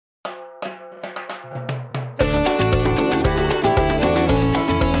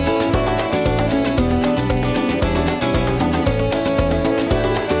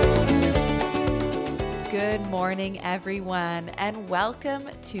everyone, and welcome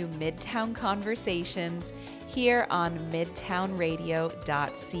to Midtown Conversations here on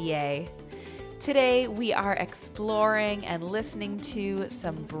midtownradio.ca. Today, we are exploring and listening to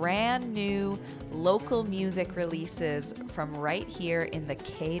some brand new local music releases from right here in the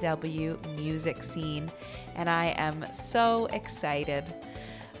KW music scene, and I am so excited.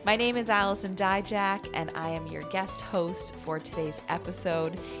 My name is Allison Dijak, and I am your guest host for today's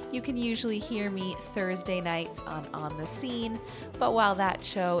episode. You can usually hear me Thursday nights on The Scene, but while that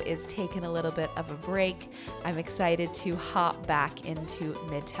show is taking a little bit of a break, I'm excited to hop back into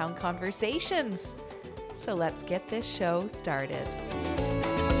Midtown Conversations. So let's get this show started.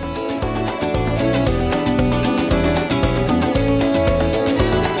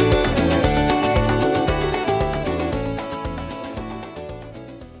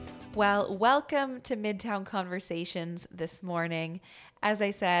 Well, welcome to Midtown Conversations this morning. As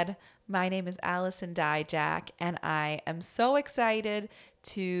I said, my name is Allison Dijak, and I am so excited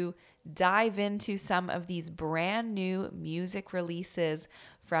to dive into some of these brand new music releases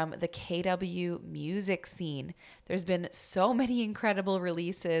from the KW music scene. There's been so many incredible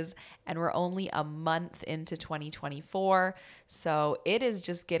releases, and we're only a month into 2024, so it is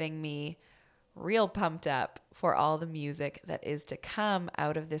just getting me real pumped up for all the music that is to come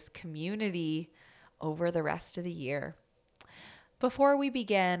out of this community over the rest of the year. Before we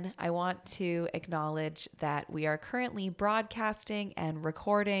begin, I want to acknowledge that we are currently broadcasting and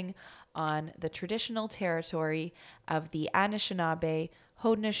recording on the traditional territory of the Anishinaabe,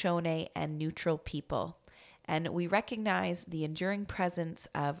 Haudenosaunee, and Neutral people. And we recognize the enduring presence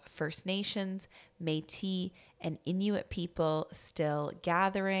of First Nations, Métis, and Inuit people still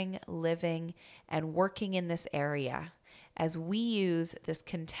gathering, living, and working in this area as we use this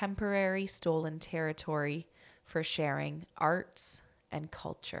contemporary stolen territory for sharing arts and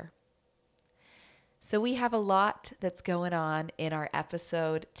culture. So we have a lot that's going on in our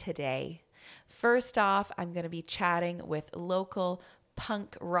episode today. First off, I'm going to be chatting with local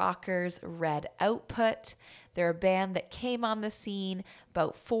punk rockers Red Output. They're a band that came on the scene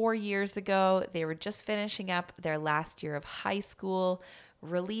about 4 years ago. They were just finishing up their last year of high school,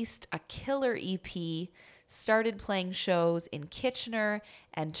 released a killer EP, started playing shows in Kitchener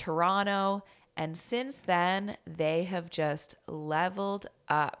and Toronto, and since then, they have just leveled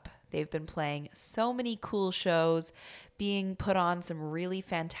up. They've been playing so many cool shows, being put on some really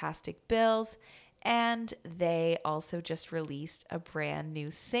fantastic bills, and they also just released a brand new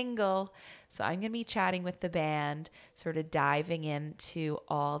single. So I'm going to be chatting with the band, sort of diving into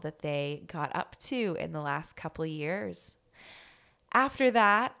all that they got up to in the last couple of years. After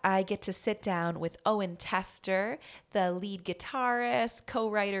that, I get to sit down with Owen Tester, the lead guitarist,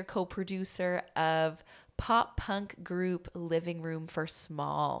 co-writer, co-producer of pop punk group Living Room for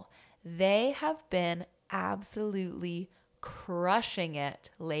Small. They have been absolutely crushing it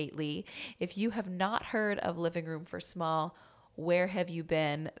lately. If you have not heard of Living Room for Small, where have you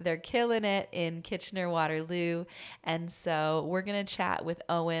been? They're killing it in Kitchener-Waterloo. And so we're going to chat with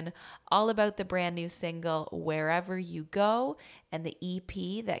Owen all about the brand new single, Wherever You Go, and the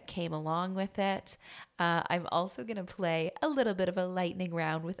EP that came along with it. I'm also going to play a little bit of a lightning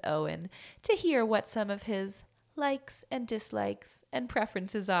round with Owen to hear what some of his likes and dislikes and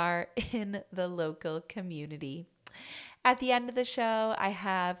preferences are in the local community. At the end of the show, I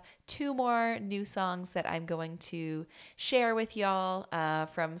have 2 more new songs that I'm going to share with y'all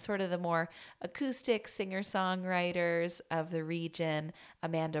from sort of the more acoustic singer-songwriters of the region.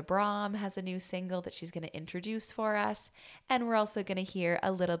 Amanda Brahm has a new single that she's going to introduce for us. And we're also going to hear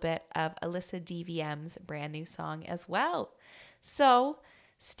a little bit of Alyssa DVM's brand new song as well. So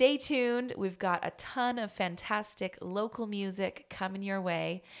stay tuned. We've got a ton of fantastic local music coming your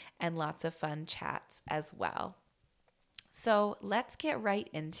way and lots of fun chats as well. So let's get right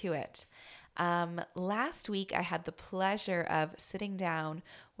into it. Last week, I had the pleasure of sitting down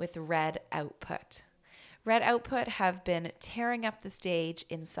with Red Output. Red Output have been tearing up the stage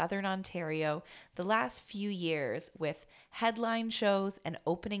in Southern Ontario the last few years with headline shows and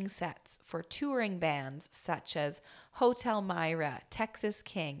opening sets for touring bands such as Hotel Myra, Texas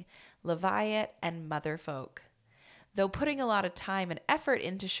King, Leviat, and Motherfolk. Though putting a lot of time and effort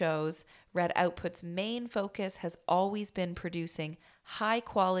into shows, Red Output's main focus has always been producing high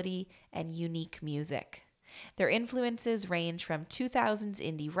quality and unique music. Their influences range from 2000s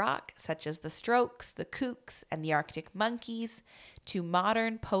indie rock, such as The Strokes, The Kooks, and the Arctic Monkeys, to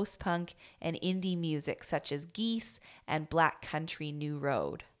modern post-punk and indie music, such as Geese and Black Country New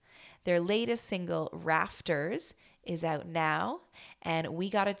Road. Their latest single, Rafters, is out now, and we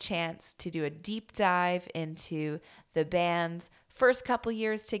got a chance to do a deep dive into the band's first couple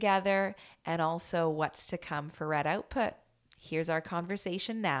years together, and also what's to come for Red Output. Here's our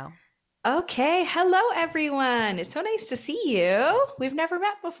conversation now. Okay, hello everyone. It's so nice to see you. We've never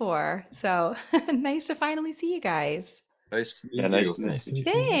met before, so nice to finally see you guys. Nice to Yeah, meet nice you. to Nice to meet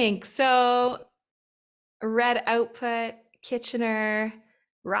you. meet you. Thanks. So, Red Output, Kitchener,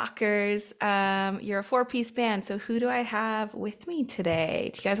 Rockers. You're a four-piece band. So, who do I have with me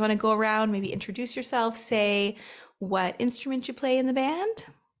today? Do you guys want to go around, maybe introduce yourself, say what instrument you play in the band?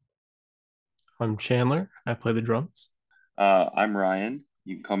 I'm Chandler. I play the drums. I'm Ryan.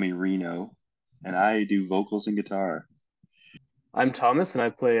 You can call me Reno, and I do vocals and guitar. I'm Thomas and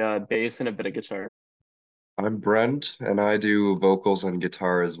I play bass and a bit of guitar. I'm Brent, and I do vocals and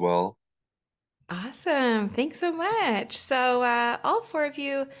guitar as well. Awesome. Thanks so much. So, all four of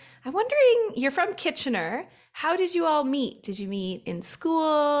you, I'm wondering, you're from Kitchener. How did you all meet? Did you meet in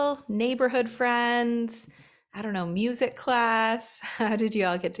school, neighborhood friends? I don't know, music class? How did you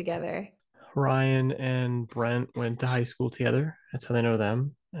all get together? Ryan and Brent went to high school together. That's how they know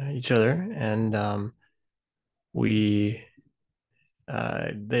each other. And we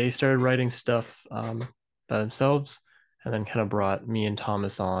they started writing stuff by themselves, and then kind of brought me and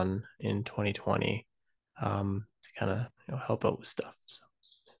Thomas on in 2020 to kind of help out with stuff. So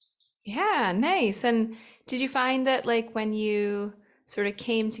Yeah, nice. And did you find that, like, when you sort of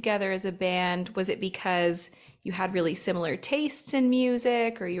came together as a band, was it because you had really similar tastes in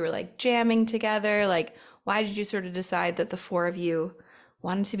music or you were like jamming together? Like, why did you sort of decide that the four of you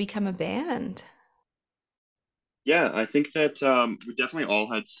wanted to become a band? Yeah, I think that we definitely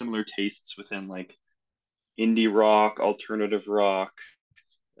all had similar tastes within like indie rock, alternative rock,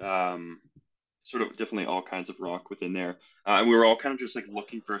 um, sort of definitely all kinds of rock within there. And we were all kind of just like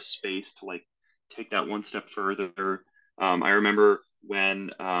looking for a space to like take that one step further. I remember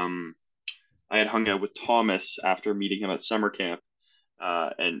when I had hung out with Thomas after meeting him at summer camp,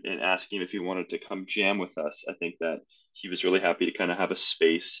 and asking if he wanted to come jam with us. I think that he was really happy to kind of have a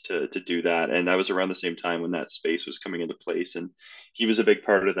space to do that. And that was around the same time when that space was coming into place. And he was a big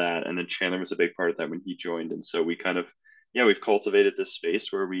part of that. And then Chandler was a big part of that when he joined. And so we kind of, yeah, we've cultivated this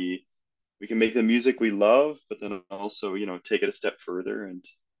space where we can make the music we love, but then also, take it a step further and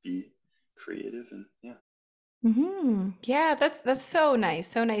be creative. And yeah. Yeah, that's so nice.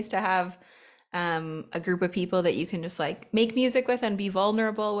 So nice to have a group of people that you can just like make music with and be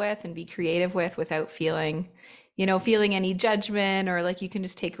vulnerable with and be creative with without feeling any judgment or like you can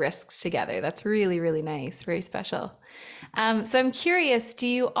just take risks together. That's really, really nice. Very special. So I'm curious, do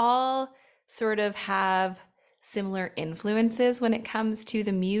you all sort of have similar influences when it comes to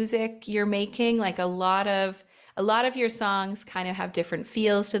the music you're making? Like a lot of your songs kind of have different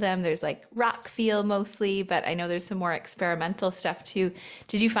feels to them. There's like rock feel mostly, but I know there's some more experimental stuff too.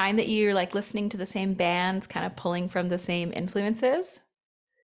 Did you find that you're like listening to the same bands, kind of pulling from the same influences?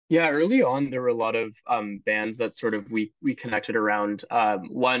 Yeah, early on there were a lot of bands that sort of we connected around.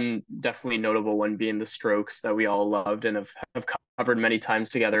 One definitely notable one being the Strokes that we all loved and have covered many times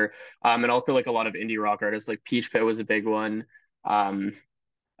together. And also like a lot of indie rock artists like Peach Pit was a big one. Um,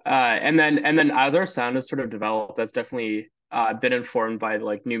 and then as our sound has sort of developed, that's definitely been informed by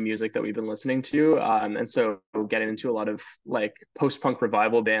like new music that we've been listening to. And so getting into a lot of like post-punk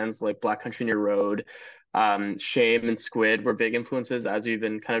revival bands like Black Country New Road, Shame and Squid were big influences as we've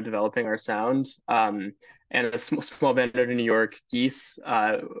been kind of developing our sound. And a small band out of New York, Geese,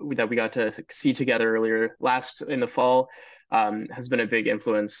 that we got to see together earlier last in the fall, has been a big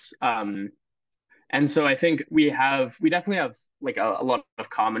influence. And so I think we definitely have like a lot of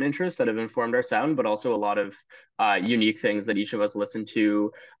common interests that have informed our sound, but also a lot of unique things that each of us listen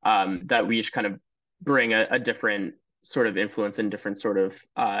to, that we each kind of bring a different sort of influence and different sort of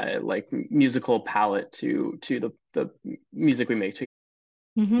like musical palette to the music we make.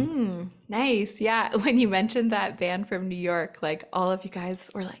 Nice. Yeah. When you mentioned that band from New York, like all of you guys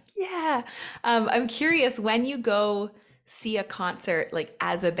were like, yeah. I'm curious when you go see a concert, like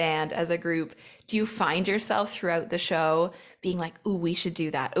as a band, as a group, do you find yourself throughout the show being like, ooh, we should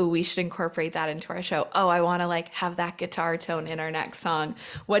do that. Ooh, we should incorporate that into our show. Oh, I want to like have that guitar tone in our next song.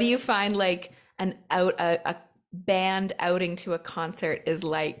 What do you find like a band outing to a concert is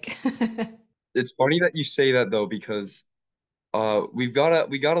like? It's funny that you say that though, because we got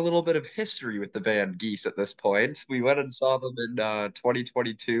a little bit of history with the band Geese at this point. We went and saw them in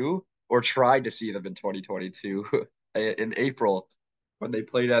 2022, or tried to see them in 2022 in April when they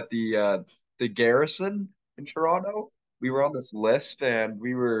played at the Garrison in Toronto. We were on this list, and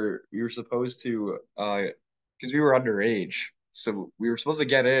we were supposed to because we were underage, so we were supposed to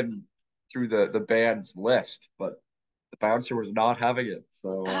get in through the band's list, but the bouncer was not having it.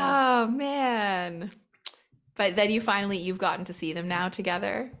 So Oh man. But then you've gotten to see them now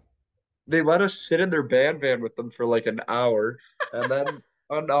together. They let us sit in their band van with them for like an hour, and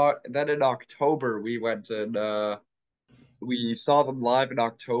then in October we went and we saw them live in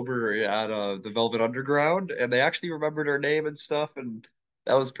October at the Velvet Underground, and they actually remembered our name and stuff, and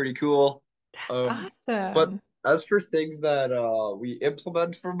that was pretty cool. That's But awesome. as for things that we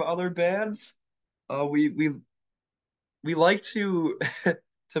implement from other bands, we like to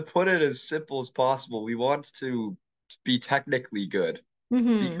to put it as simple as possible. We want to be technically good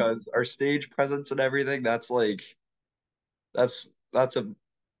Hmm. because our stage presence and everything, that's a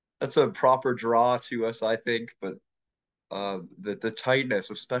that's a proper draw to us, I think. But the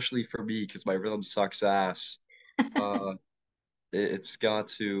tightness, especially for me, because my rhythm sucks ass, uh, it's got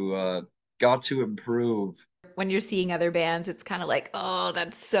to improve. When you're seeing other bands, it's kind of like, oh,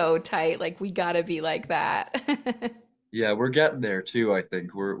 that's so tight. Like we gotta be like that. Yeah, we're getting there too, I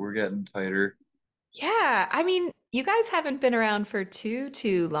think. We're getting tighter. Yeah, I mean, you guys haven't been around for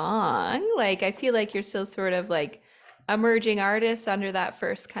too long. Like, I feel like you're still sort of like emerging artists under that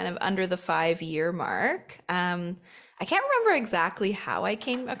first kind of under the 5 year mark. I can't remember exactly how I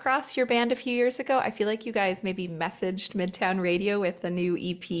came across your band a few years ago. I feel like you guys maybe messaged Midtown Radio with the new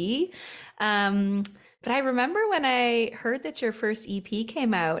EP. Um, but I remember when I heard that your first EP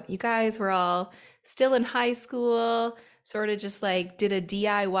came out, you guys were all still in high school, sort of just like did a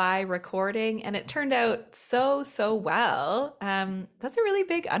DIY recording, and it turned out so well. That's a really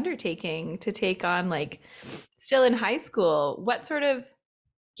big undertaking to take on, like still in high school. What sort of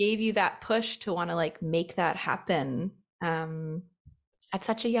gave you that push to want to like make that happen um, at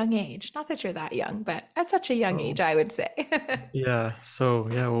such a young age? Not that you're that young, but at such a young age, Oh, I would say. yeah. So,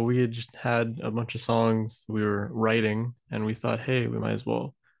 yeah, well, we had just had a bunch of songs we were writing, and we thought, hey, we might as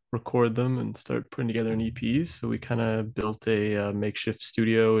well record them and start putting together an EPs. So we kind of built a makeshift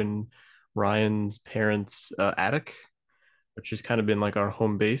studio in Ryan's parents' attic, which has kind of been like our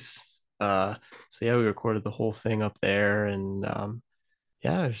home base. So yeah, we recorded the whole thing up there, and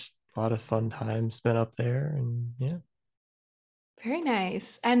yeah, there's a lot of fun time spent up there, and yeah. Very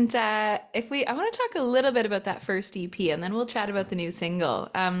nice. And I want to talk a little bit about that first EP, and then we'll chat about the new single.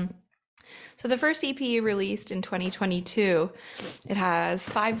 So the first EP released in 2022, it has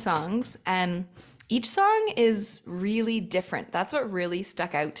 5 songs, and each song is really different. That's what really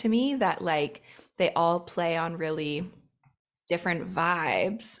stuck out to me, that like they all play on really different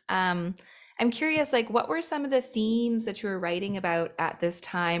vibes. I'm curious, like, what were some of the themes that you were writing about at this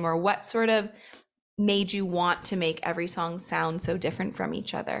time, or what sort of made you want to make every song sound so different from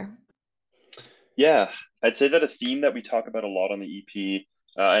each other? Yeah, I'd say that a theme that we talk about a lot on the EP,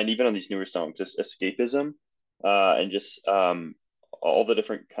 and even on these newer songs, is escapism, and just all the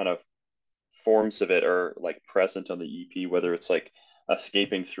different kind of forms of it are like present on the EP, whether it's like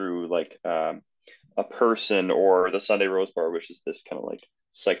escaping through like a person or the Sunday Rose Bar, which is this kind of like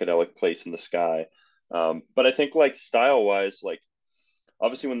psychedelic place in the sky. But I think like style wise, like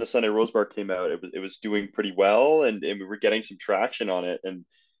obviously when the Sunday Rose Bar came out, it was doing pretty well, and we were getting some traction on it, and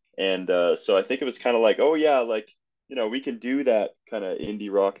so I think it was kind of like, oh yeah, like we can do that kind of indie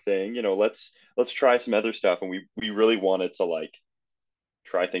rock thing. Let's try some other stuff, and we really wanted to like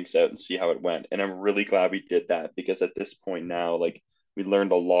try things out and see how it went. And I'm really glad we did that because at this point now, like we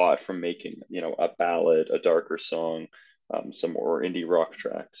learned a lot from making, a ballad, a darker song, some more indie rock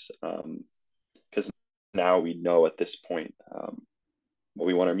tracks. Because now we know at this point what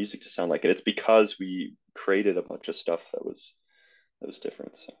we want our music to sound like, and it's because we created a bunch of stuff that was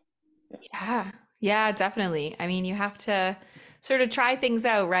different. So yeah. Yeah, yeah, definitely. I mean, you have to sort of try things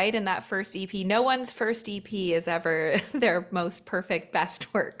out, right? In that first EP, no one's first EP is ever their most perfect,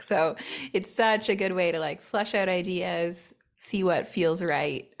 best work. So it's such a good way to like flesh out ideas, see what feels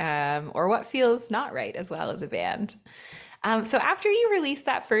right, or what feels not right as well as a band. So after you released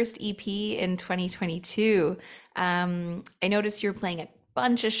that first EP in 2022, I noticed you're playing a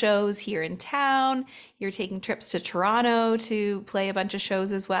bunch of shows here in town. You're taking trips to Toronto to play a bunch of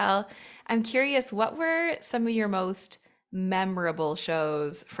shows as well. I'm curious, what were some of your most memorable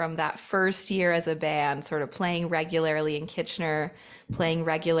shows from that first year as a band, sort of playing regularly in Kitchener, playing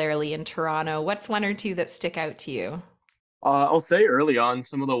regularly in Toronto? What's one or two that stick out to you? I'll say early on,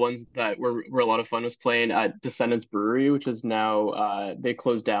 some of the ones that were a lot of fun was playing at Descendants Brewery, which is now they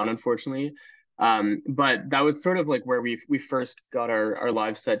closed down, unfortunately. But that was sort of like where we first got our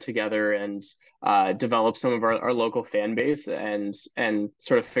live set together and developed some of our local fan base and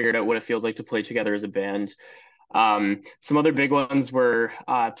sort of figured out what it feels like to play together as a band. Some other big ones were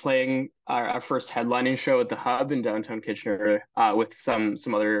playing our first headlining show at the Hub in downtown Kitchener with some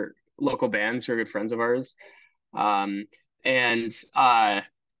other local bands who are good friends of ours. Um, and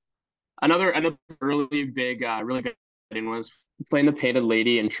Another really big wedding was playing the Painted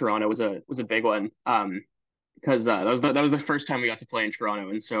Lady in Toronto was a big one. Because that was the first time we got to play in Toronto,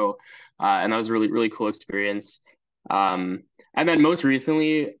 and so and that was a really cool experience. Um, and then most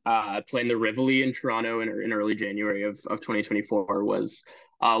recently, playing the Rivoli in Toronto in early January of 2024 was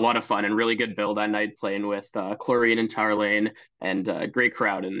a lot of fun and really good bill that night. Playing with Chlorine and Tower Lane and great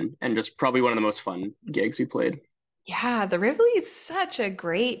crowd and just probably one of the most fun gigs we played. Yeah, the Rivoli is such a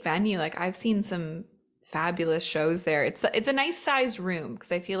great venue. Like I've seen some fabulous shows there. It's a nice sized room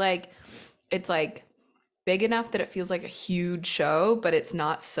because I feel like it's like big enough that it feels like a huge show, but it's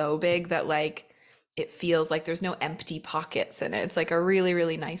not so big that like it feels like there's no empty pockets in it. It's like a really,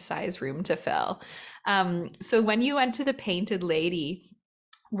 really nice size room to fill. So when you went to the Painted Lady,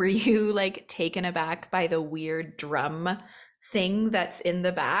 were you like taken aback by the weird drum thing that's in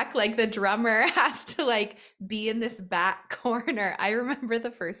the back? Like the drummer has to like be in this back corner. I remember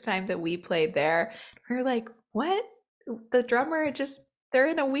the first time that we played there, we were like, what? The drummer just, they're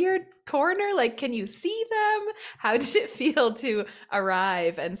in a weird corner. Like, can you see them? How did it feel to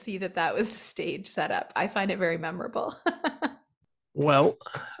arrive and see that that was the stage setup? I find it very memorable. Well,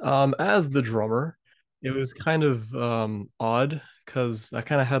 as the drummer, it was kind of odd because I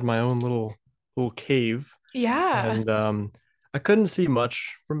kind of had my own little cave, Yeah. and I couldn't see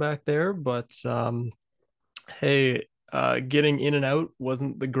much from back there. But hey, getting in and out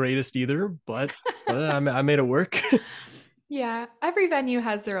wasn't the greatest either, but I made it work. Yeah, every venue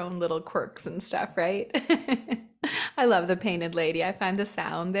has their own little quirks and stuff, right? I love the Painted Lady. I find the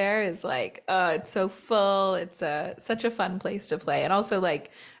sound there is like, it's so full. It's such a fun place to play, and also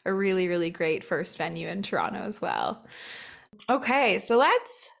like a really, really great first venue in Toronto as well. Okay, so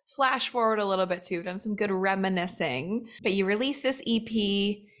let's flash forward a little bit too. We've done some good reminiscing, but you released this EP,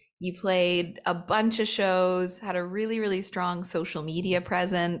 you played a bunch of shows, had a really, really strong social media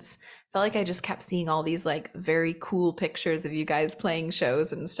presence. Felt like I just kept seeing all these like very cool pictures of you guys playing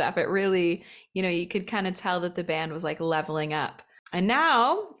shows and stuff. It really, you could kind of tell that the band was like leveling up. And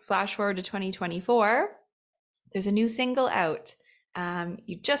now, flash forward to 2024, there's a new single out.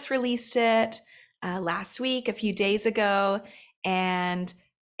 You just released it last week, a few days ago, and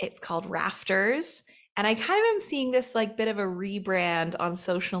it's called Rafters. And I kind of am seeing this like bit of a rebrand on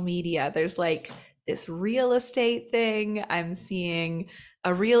social media. There's like this real estate thing. I'm seeing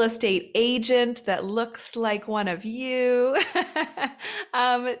a real estate agent that looks like one of you.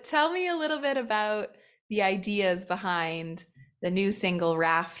 Tell me a little bit about the ideas behind the new single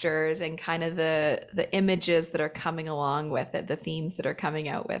Rafters and kind of the images that are coming along with it, the themes that are coming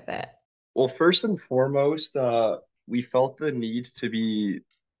out with it. Well, first and foremost, we felt the need to be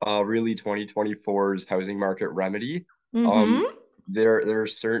really 2024's housing market remedy. Um, Mm-hmm. there are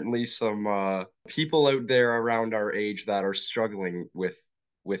certainly some people out there around our age that are struggling with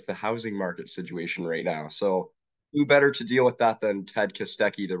the housing market situation right now. So who better to deal with that than Ted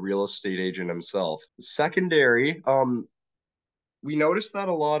Kostecki, the real estate agent himself? Secondary, we noticed that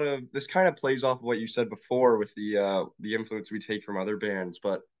a lot of this kind of plays off of what you said before with the influence we take from other bands,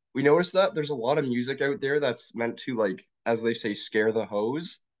 but we noticed that there's a lot of music out there that's meant to, like, as they say, scare the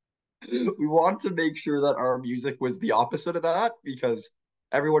hose. We want to make sure that our music was the opposite of that because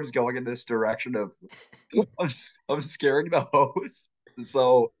everyone's going in this direction of scaring the hose.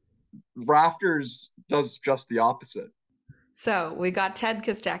 So Rafters does just the opposite. So we got Ted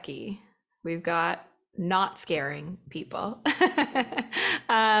Kostecki. We've got not scaring people.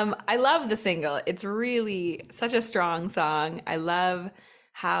 I love the single. It's really such a strong song. I love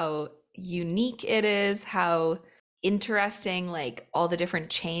how unique it is, how interesting, like all the different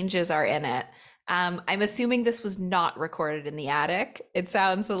changes are in it. I'm assuming this was not recorded in the attic. It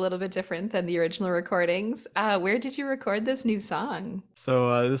sounds a little bit different than the original recordings. Where did you record this new song?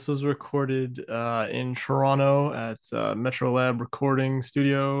 So this was recorded in Toronto at Metro Lab Recording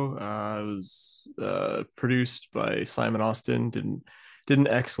Studio. It was produced by Simon Austin. Did an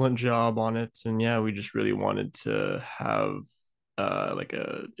excellent job on it, and yeah, we just really wanted to have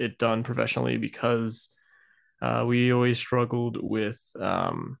it done professionally because we always struggled with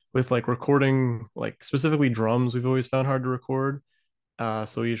like recording, like specifically drums. We've always found hard to record.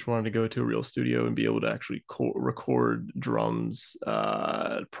 So we just wanted to go to a real studio and be able to actually record drums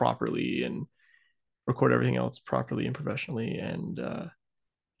properly and record everything else properly and professionally. And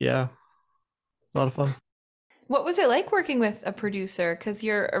yeah, a lot of fun. What was it like working with a producer? Because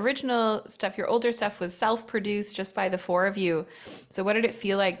your original stuff, your older stuff was self-produced just by the four of you. So what did it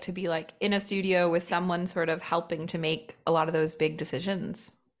feel like to be like in a studio with someone sort of helping to make a lot of those big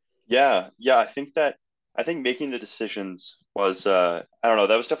decisions? Yeah, I think making the decisions was I don't know,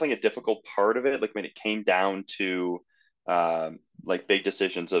 that was definitely a difficult part of it. Like when it came down to like big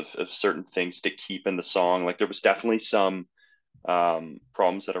decisions of certain things to keep in the song. Like there was definitely some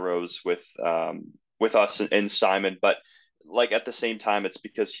problems that arose with us and Simon, but like at the same time, it's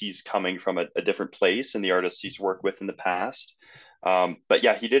because he's coming from a different place and the artists he's worked with in the past. But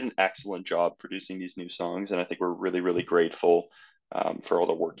yeah, he did an excellent job producing these new songs, and I think we're really, really grateful for all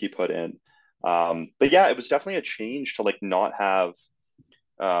the work he put in. But yeah, it was definitely a change to like not have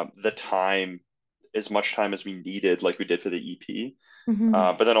the time, as much time as we needed, like we did for the EP,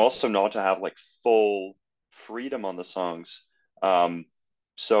 Mhm. but then also not to have like full freedom on the songs. Um,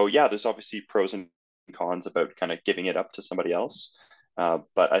 so yeah, there's obviously pros and cons about kind of giving it up to somebody else.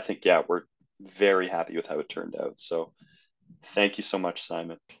 But I think yeah, we're very happy with how it turned out. So thank you so much,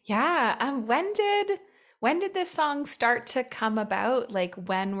 Simon. Yeah. When did this song start to come about? Like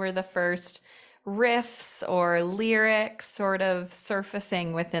when were the first riffs or lyrics sort of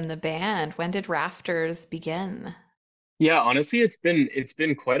surfacing within the band? When did Rafters begin? Yeah, honestly, it's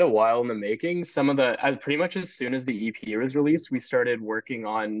been quite a while in the making. Some of the pretty much as soon as the EP was released, we started working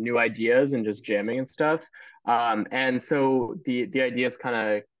on new ideas and just jamming and stuff. And so the ideas kind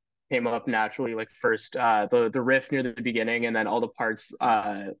of came up naturally. Like first, the riff near the beginning, and then all the parts,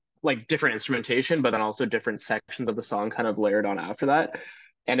 like different instrumentation, but then also different sections of the song kind of layered on after that.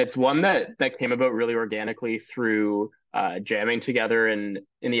 And it's one that came about really organically through jamming together in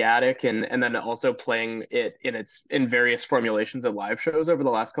the attic, and then also playing it in various formulations at live shows over the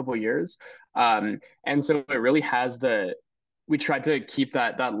last couple of years. And so it really has we tried to keep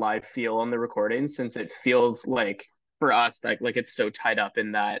that live feel on the recording, since it feels like for us that like it's so tied up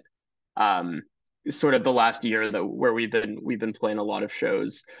in that um sort of the last year that where we've been playing a lot of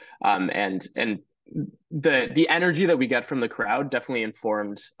shows, and the energy that we get from the crowd definitely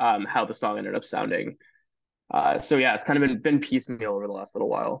informed how the song ended up sounding. So yeah, it's kind of been piecemeal over the last little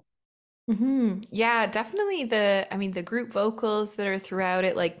while. Yeah, definitely I mean, the group vocals that are throughout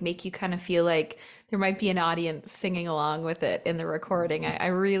it like make you kind of feel like there might be an audience singing along with it in the recording. I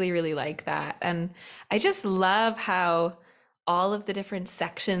really, really like that. And I just love how all of the different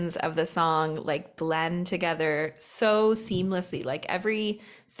sections of the song like blend together so seamlessly. Like every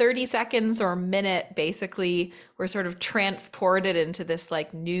 30 seconds or minute, basically, we're sort of transported into this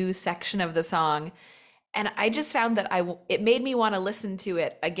like new section of the song, and I just found that it made me want to listen to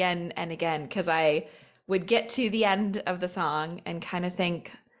it again and again, because I would get to the end of the song and kind of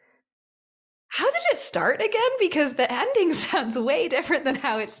think, how did it start again? Because the ending sounds way different than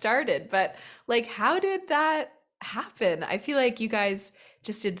how it started. But like, how did that happen? I feel like you guys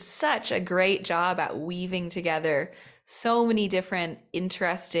just did such a great job at weaving together so many different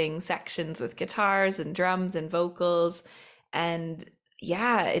interesting sections with guitars and drums and vocals. And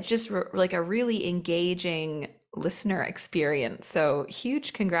yeah, it's just like a really engaging listener experience. So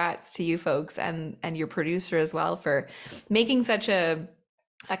huge congrats to you folks and your producer as well for making such a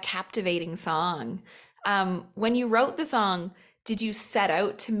captivating song. When you wrote the song, did you set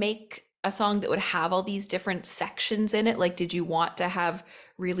out to make a song that would have all these different sections in it? Like, did you want to have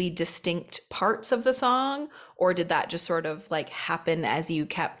really distinct parts of the song, or did that just sort of like happen as you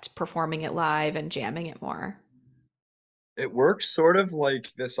kept performing it live and jamming it more? It works sort of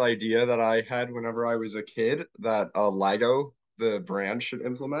like this idea that I had whenever I was a kid that Lego, the brand, should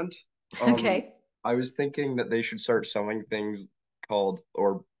implement. Um, Okay. I was thinking that they should start selling things called,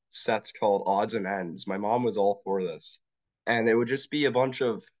 or sets called odds and ends. My mom was all for this. And it would just be a bunch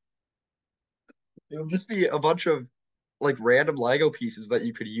of like random Lego pieces that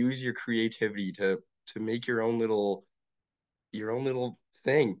you could use your creativity to make your own little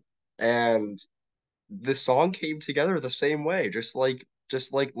thing. And the song came together the same way, just like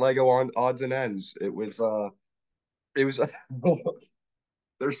Lego on odds and ends. It was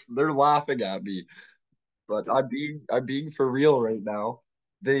they're laughing at me, but I'm being for real right now.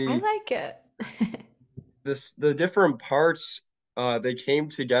 I They like it. the different parts they came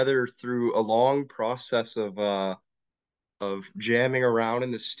together through a long process of jamming around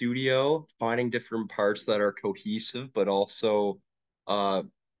in the studio, finding different parts that are cohesive but also uh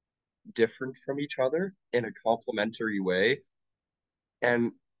different from each other in a complementary way.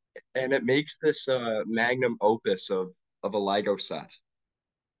 And it makes this magnum opus of a Lego set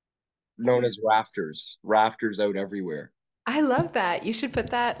known as Rafters. Rafters out everywhere. I love that. You should put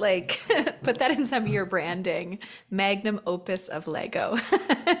that like put that in some of your branding. Magnum opus of Lego.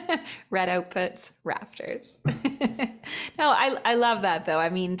 Red outputs, rafters. No, I love that though. I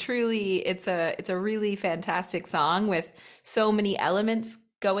mean, truly it's a really fantastic song with so many elements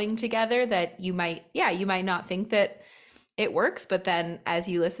going together that you might not think that it works, but then as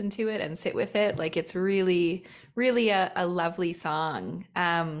you listen to it and sit with it, like it's really, really a lovely song.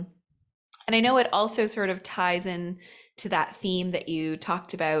 And I know it also sort of ties in to that theme that you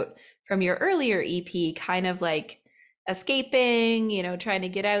talked about from your earlier EP, kind of like escaping, trying to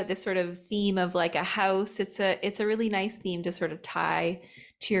get out, this sort of theme of like a house. It's a really nice theme to sort of tie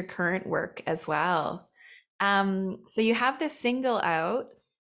to your current work as well. So you have this single out.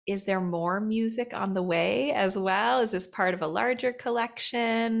 Is there more music on the way as well? Is this part of a larger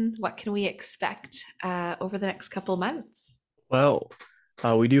collection? What can we expect over the next couple months? Well,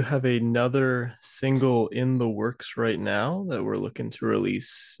 we do have another single in the works right now that we're looking to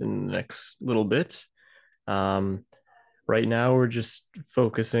release in the next little bit. Um, right now, we're just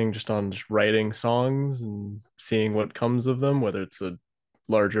focusing just on just writing songs and seeing what comes of them, whether it's a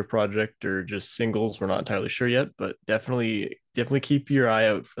larger project or just singles. We're not entirely sure yet, but definitely keep your eye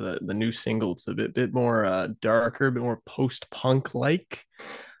out for the new single. It's a bit more darker, a bit more post-punk like.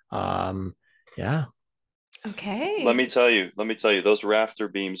 Yeah. Okay. Let me tell you, those rafter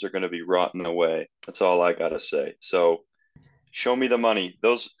beams are going to be rotting away. That's all I gotta say. So show me the money.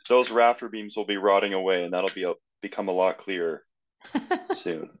 Those rafter beams will be rotting away, and that'll become a lot clearer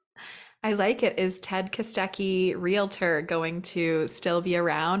soon. I like it. Is Ted Kostecki, Realtor, going to still be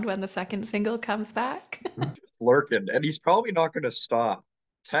around when the second single comes back? Lurking, and he's probably not going to stop.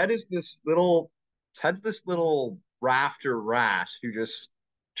 Ted's this little rafter rat who just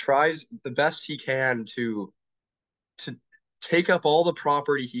tries the best he can to take up all the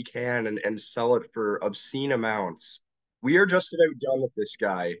property he can and sell it for obscene amounts. We are just about done with this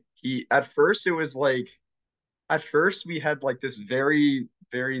guy. He at first it was like at first we had like this very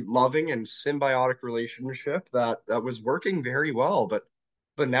very loving and symbiotic relationship that was working very well, but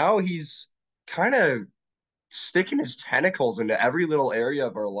now he's kind of sticking his tentacles into every little area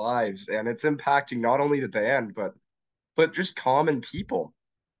of our lives, and it's impacting not only the band but just common people.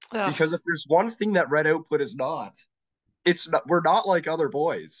 Ugh. Because if there's one thing that Red Output is not, we're not like other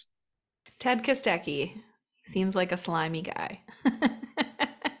boys. Ted Kostecki seems like a slimy guy.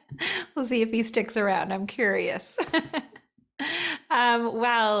 We'll see if he sticks around. I'm curious.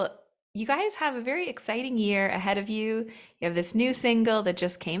 Well, you guys have a very exciting year ahead of you. You have this new single that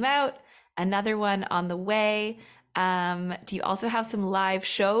just came out, another one on the way. Do you also have some live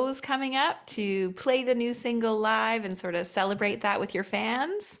shows coming up to play the new single live and sort of celebrate that with your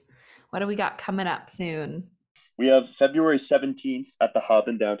fans? What do we got coming up soon? We have February 17th at the Hub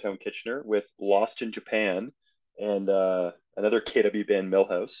in downtown Kitchener with Lost in Japan and another KW band,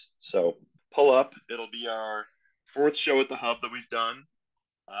 Millhouse. So pull up. It'll be our fourth show at the Hub that we've done.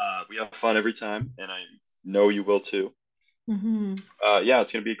 We have fun every time, and I know you will too. Mm-hmm. Yeah,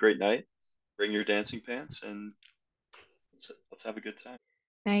 it's going to be a great night. Bring your dancing pants and let's have a good time.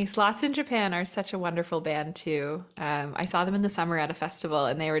 Nice. Lost in Japan are such a wonderful band too. I saw them in the summer at a festival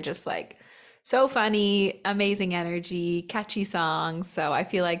and they were just like so funny, amazing energy, catchy songs. So I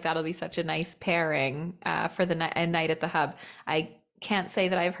feel like that'll be such a nice pairing for the night at the Hub. I can't say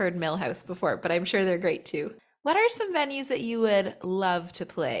that I've heard Millhouse before, but I'm sure they're great too. What are some venues that you would love to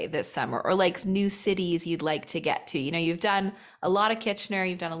play this summer, or like new cities you'd like to get to? You've done a lot of Kitchener,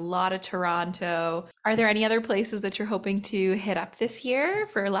 you've done a lot of Toronto. Are there any other places that you're hoping to hit up this year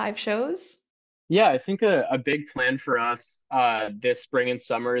for live shows? Yeah, I think a big plan for us this spring and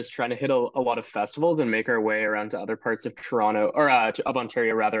summer is trying to hit a lot of festivals and make our way around to other parts of Toronto, or of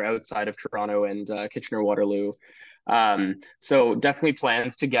Ontario rather, outside of Toronto and Kitchener-Waterloo. So definitely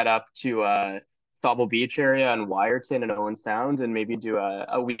plans to get up to Thobel Beach area and Wyerton and Owen Sound, and maybe do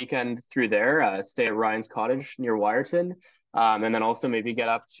a weekend through there, stay at Ryan's Cottage near Wyerton, and then also maybe get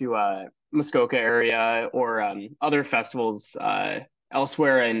up to Muskoka area or other festivals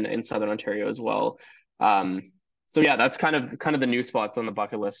elsewhere in Southern Ontario as well. So yeah, that's kind of the new spots on the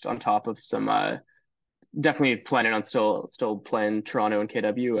bucket list, on top of some definitely planning on still playing Toronto and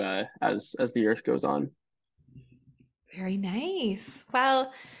KW as the year goes on. Very nice.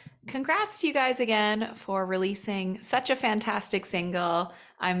 Well, congrats to you guys again for releasing such a fantastic single.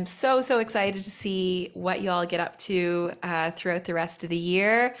 I'm so excited to see what y'all get up to throughout the rest of the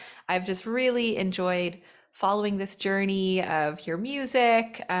year. I've just really enjoyed following this journey of your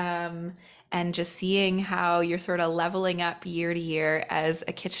music and just seeing how you're sort of leveling up year to year as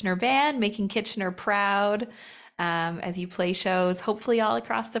a Kitchener band, making Kitchener proud as you play shows, hopefully all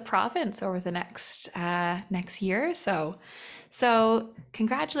across the province over the next year or so. So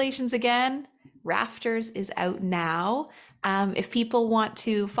congratulations again. Rafters is out now. If people want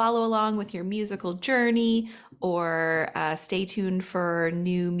to follow along with your musical journey or stay tuned for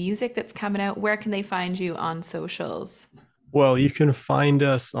new music that's coming out, where can they find you on socials? Well, you can find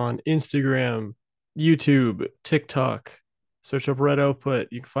us on Instagram, YouTube, TikTok. Search up Red Output.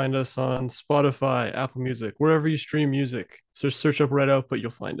 You can find us on Spotify, Apple Music, wherever you stream music. So search up Red Output, you'll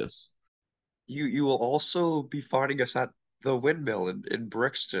find us. you will also be finding us at the Windmill in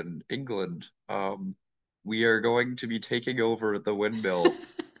Brixton, England. We are going to be taking over the Windmill.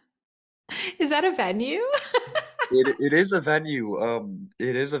 Is that a venue? It is a venue.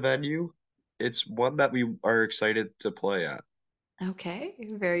 It is a venue. It's one that we are excited to play at. Okay,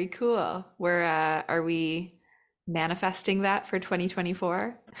 very cool. Are we manifesting that for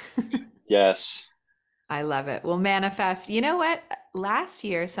 2024? Yes. I love it. We'll manifest. You know what? Last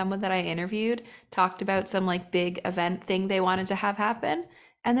year, someone that I interviewed talked about some like big event thing they wanted to have happen.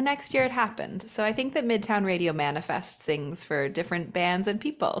 And the next year it happened. So I think that Midtown Radio manifests things for different bands and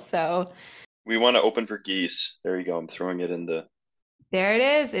people. So We want to open for Geese. There you go. I'm throwing it in the. there it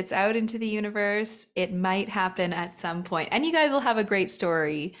is. It's out into the universe. It might happen at some point. And you guys will have a great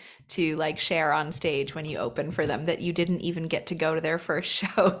story to like share on stage when you open for them that you didn't even get to go to their first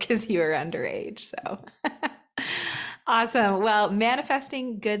show because you were underage. So awesome. Well,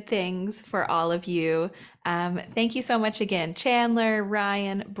 manifesting good things for all of you. Thank you so much again, Chandler,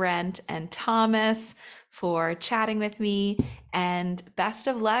 Ryan, Brent, and Thomas, for chatting with me. And best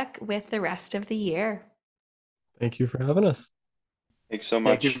of luck with the rest of the year. Thank you for having us. Thanks so Thank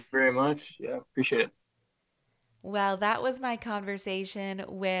much. you very much. Yeah, appreciate it. Well, that was my conversation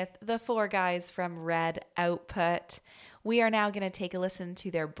with the four guys from Red Output. We are now going to take a listen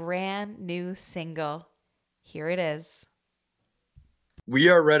to their brand new single. Here it is. We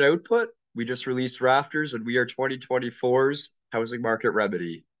are Red Output. We just released Rafters, and we are 2024's housing market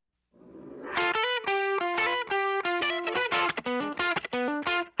remedy.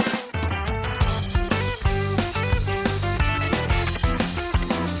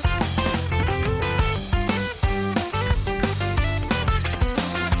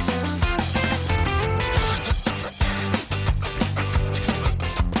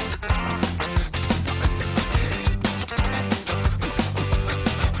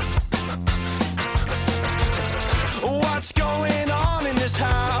 What's going on in this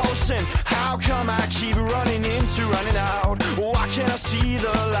house, and how come I keep running out? Why can't I see the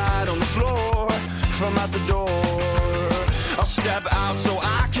light on the floor from out the door? I'll step out so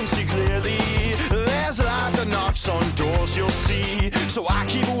I can see clearly. There's a light that knocks on doors, you'll see. So I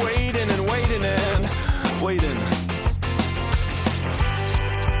keep waiting and waiting and waiting.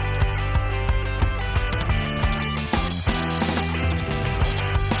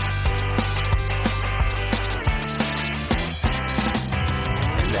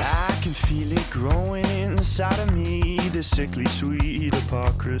 Feel it growing inside of me, this sickly sweet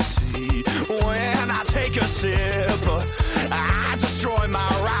hypocrisy. When I take a sip, I destroy my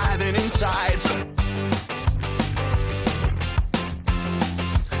writhing insides.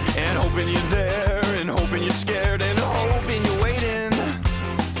 And hoping you're there, and hoping you're scared, and hoping you're waiting.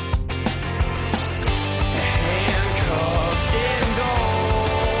 Handcuffed and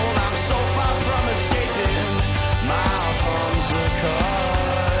gone, I'm so far from escaping. My palms are cut,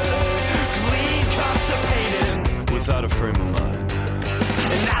 without a frame of mind.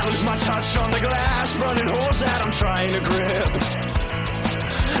 And I lose my touch on the glass, burning holes that I'm trying to grip,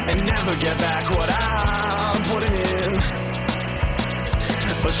 and never get back what I'm putting in.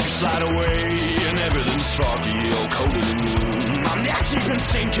 But you slide away and everything's foggy, all coated in noon. My neck's even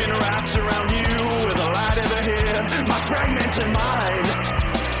sinking, wrapped around you with a light in the head, my fragmented mind.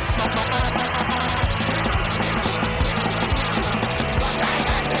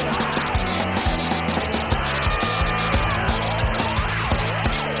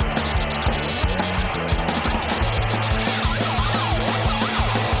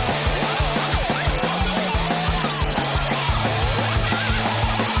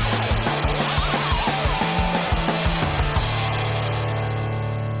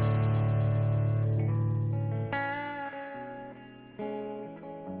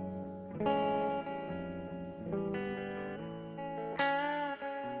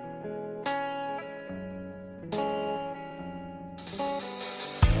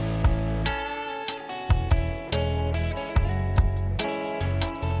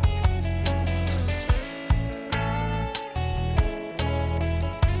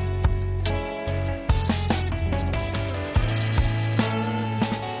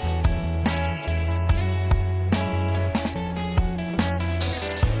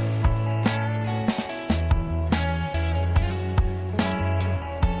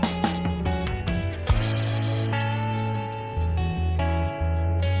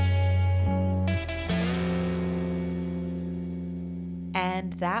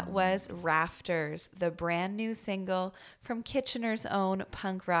 That was Rafters, the brand new single from Kitchener's own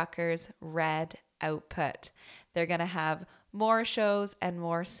punk rockers, Red Output. They're going to have more shows and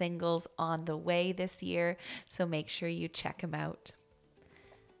more singles on the way this year, so make sure you check them out.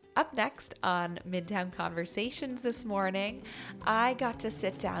 Up next on Midtown Conversations this morning, I got to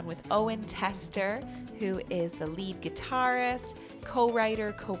sit down with Owen Tester, who is the lead guitarist,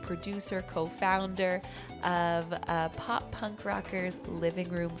 co-writer, co-producer, co-founder of Pop Punk Rockers Living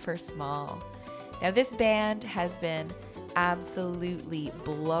Room for Small. Now, this band has been absolutely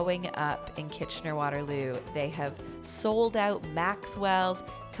blowing up in Kitchener-Waterloo. They have sold out Maxwell's,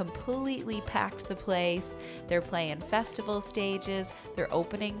 completely packed the place. They're playing festival stages. They're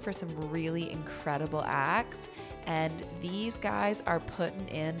opening for some really incredible acts. And these guys are putting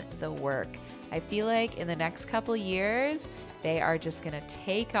in the work. I feel like in the next couple years, they are just going to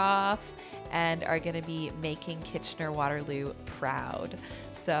take off and are going to be making Kitchener-Waterloo proud.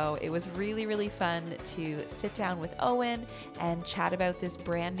 So it was really, really fun to sit down with Owen and chat about this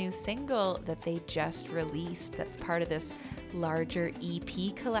brand new single that they just released that's part of this larger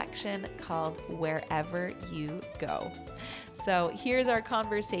EP collection called Wherever You Go. So here's our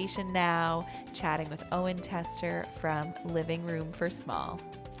conversation now, chatting with Owen Tester from Living Room for Small.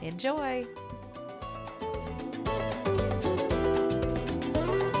 Enjoy!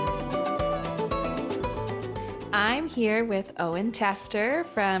 I'm here with Owen Tester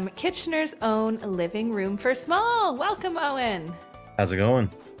from Kitchener's own Living Room for Small. Welcome, Owen. How's it going?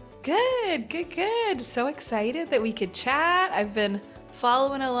 Good, good, good. So excited that we could chat. I've been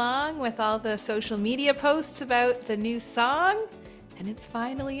following along with all the social media posts about the new song, and it's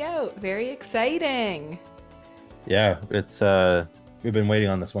finally out. Very exciting. Yeah, it's we've been waiting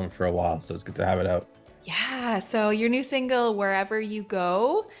on this one for a while, so it's good to have it out. Yeah, so your new single, Wherever You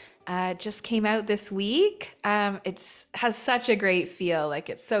Go, just came out this week. It's has such a great feel. Like,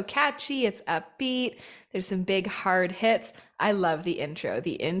 it's so catchy, it's upbeat. There's some big hard hits. I love the intro.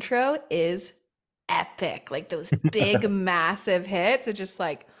 The intro is epic. Like, those big massive hits, it just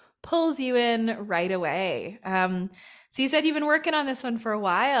like pulls you in right away. So you said you've been working on this one for a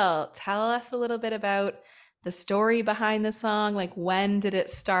while. Tell us a little bit about the story behind the song. Like, when did it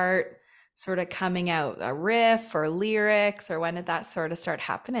start sort of coming out, a riff or lyrics, or when did that sort of start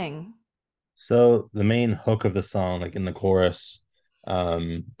happening? So the main hook of the song, like in the chorus,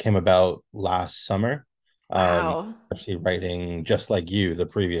 came about last summer. Wow. Actually writing Just Like You, the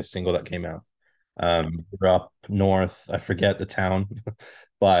previous single that came out. We're up north, I forget the town,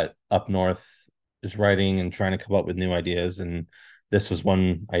 but up north, just writing and trying to come up with new ideas. And this was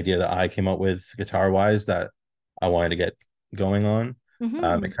one idea that I came up with guitar-wise that I wanted to get going on.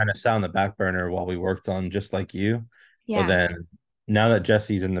 Mm-hmm. It kind of sat on the back burner while we worked on Just Like You. But Yeah. then now that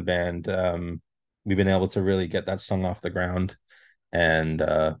Jesse's in the band, we've been able to really get that song off the ground, and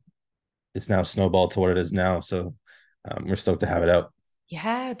it's now snowballed to what it is now. So we're stoked to have it out.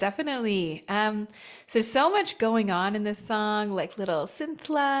 Yeah, definitely. So there's so much going on in this song, like little synth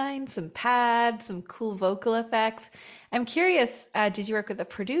lines, some pads, some cool vocal effects. I'm curious, did you work with a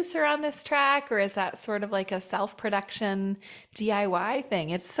producer on this track, or is that sort of like a self-production DIY thing?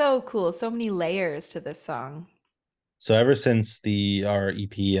 It's so cool. So many layers to this song. So ever since the our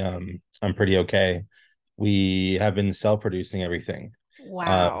EP, I'm Pretty Okay, we have been self-producing everything.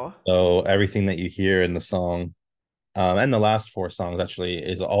 Wow. So everything that you hear in the song, and the last four songs actually,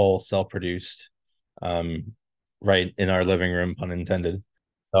 is all self-produced, um, right in our living room, pun intended.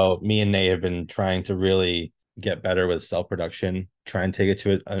 So me and Nate have been trying to really get better with self-production, try and take it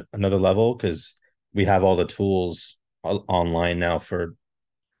to another level, because we have all the tools online now for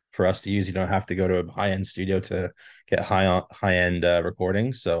us to use. You don't have to go to a high-end studio to get high-end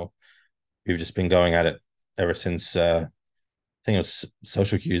recordings. So we've just been going at it ever since I think it was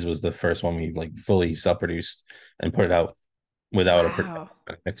Social Cues was the first one we like fully self-produced and put it out without Wow.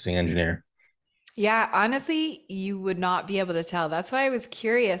 a mixing engineer. Yeah, honestly, you would not be able to tell. That's why I was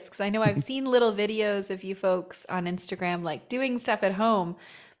curious, because I know I've seen little videos of you folks on Instagram like doing stuff at home,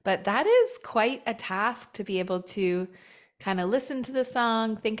 but that is quite a task to be able to kind of listen to the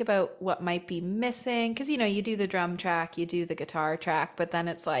song, think about what might be missing, because you do the drum track, you do the guitar track, but then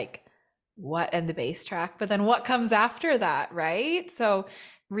it's like what, and the bass track, but then what comes after that, right? So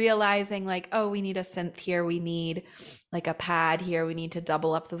realizing like, oh, we need a synth here, we need like a pad here, we need to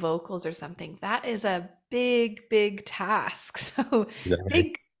double up the vocals or something. That is a big, big task. So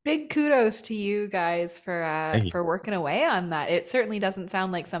Exactly. big kudos to you guys Thank you. for working away on that. It certainly doesn't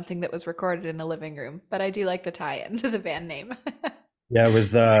sound like something that was recorded in a living room, but I do like the tie-in to the band name. Yeah,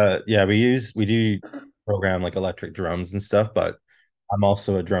 with we do program like electric drums and stuff, but I'm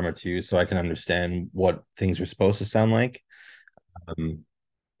also a drummer too, so I can understand what things are supposed to sound like. Um,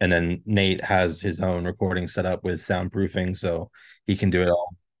 and then Nate has his own recording set up with soundproofing, so he can do it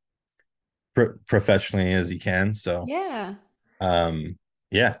all professionally as he can. So Yeah. um,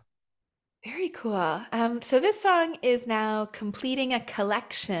 yeah, Very cool. So this song is now completing a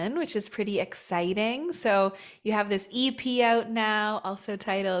collection, which is pretty exciting. So you have this EP out now, also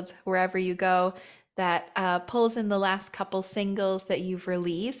titled Wherever You Go, that pulls in the last couple singles that you've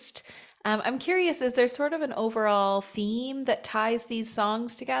released. I'm curious, is there sort of an overall theme that ties these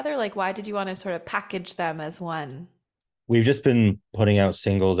songs together? Like, why did you want to sort of package them as one? We've just been putting out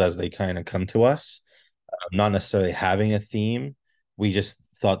singles as they kind of come to us, not necessarily having a theme. We just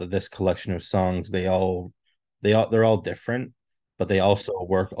thought that this collection of songs, they're all different, but they also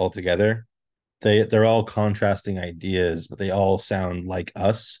work all together. They're all contrasting ideas, but they all sound like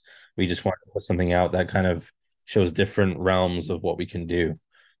us. We just want to put something out that kind of shows different realms of what we can do.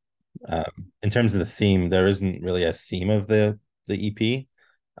 In terms of the theme, there isn't really a theme of the EP.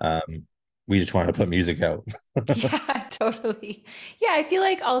 We just want to put music out. Yeah, totally. Yeah, I feel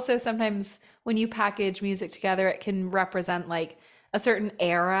like also sometimes when you package music together, it can represent like a certain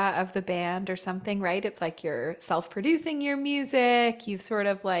era of the band or something, right? It's like you're self-producing your music, you've sort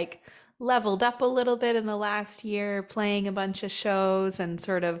of like leveled up a little bit in the last year, playing a bunch of shows and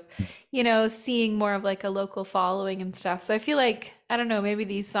sort of, seeing more of like a local following and stuff. So I feel like, I don't know, maybe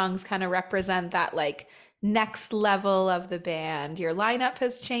these songs kind of represent that like next level of the band. Your lineup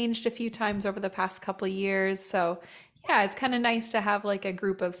has changed a few times over the past couple years. So, yeah, it's kind of nice to have like a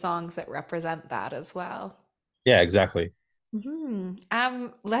group of songs that represent that as well. Yeah, exactly.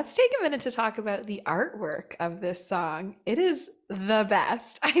 Let's take a minute to talk about the artwork of this song. It is the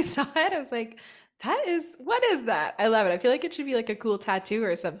best. I saw it. I was like, what is that? I love it. I feel like it should be like a cool tattoo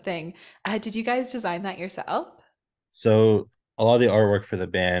or something. Did you guys design that yourself? So a lot of the artwork for the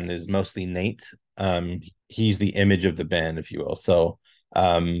band is mostly Nate. He's the image of the band, if you will. So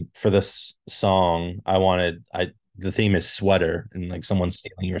for this song, I the theme is sweater and like someone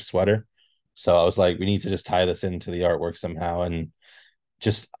stealing your sweater. So I was like, we need to just tie this into the artwork somehow, and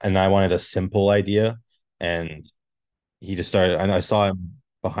I wanted a simple idea, and he just started, and I saw him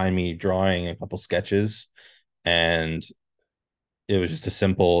behind me drawing a couple sketches, and it was just a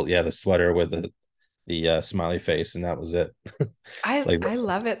simple, yeah, the sweater with the smiley face, and that was it. I Like I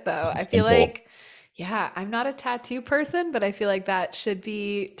love it though. I feel simple. like, yeah, I'm not a tattoo person, but I feel like that should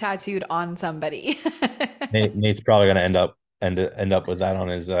be tattooed on somebody. Nate's probably gonna end up with that on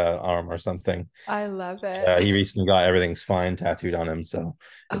his arm or something. I love it. He recently got everything's fine tattooed on him, so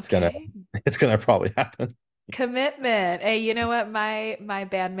it's gonna Okay. it's gonna probably happen. Commitment. Hey, you know what? My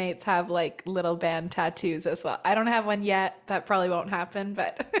bandmates have like little band tattoos as well. I don't have one yet. That probably won't happen,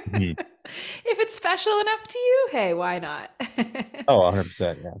 but Mhm. if it's special enough to you, hey, why not? Oh,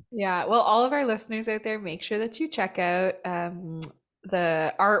 100%. Yeah. Yeah, well, all of our listeners out there, make sure that you check out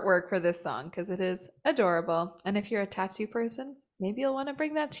the artwork for this song because it is adorable. And if you're a tattoo person, maybe you'll want to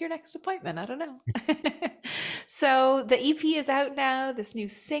bring that to your next appointment. I don't know. So the EP is out now. This new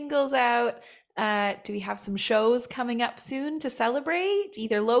single's out. Do we have some shows coming up soon to celebrate,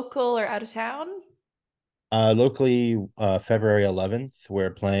 either local or out of town? Locally, February 11th, we're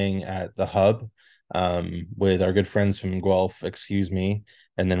playing at the Hub with our good friends from Guelph, Excuse Me.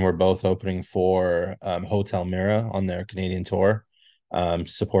 And then we're both opening for Hotel Mira on their Canadian tour,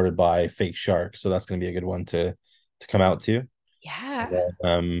 supported by Fake Shark. So that's going to be a good one to come out to. And Yeah.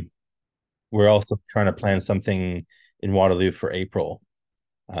 then, we're also trying to plan something in Waterloo for April.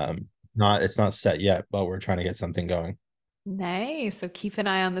 It's not set yet, but we're trying to get something going. Nice. So keep an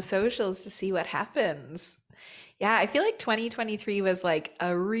eye on the socials to see what happens. Yeah, I feel like 2023 was like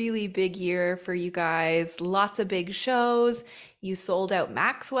a really big year for you guys. Lots of big shows. You sold out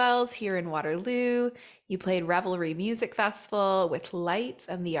Maxwell's here in Waterloo. You played Revelry Music Festival with Lights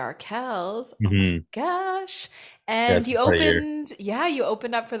and the Arkells. Oh my Mm-hmm. gosh. Yeah, And it's quite a year. you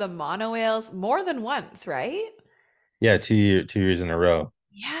opened up for the Monorails more than once, right? Yeah, 2 years in a row.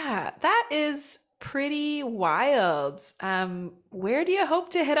 Yeah, that is pretty wild. Where do you hope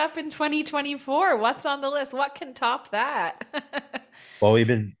to hit up in 2024? What's on the list? What can top that? Well,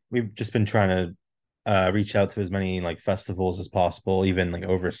 we've just been trying to reach out to as many like festivals as possible, even like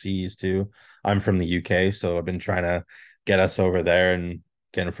overseas too. I'm from the UK, so I've been trying to get us over there and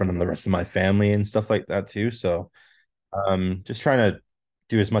get in front of the rest of my family and stuff like that too. So just trying to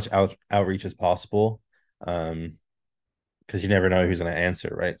do as much outreach as possible. Because you never know who's going to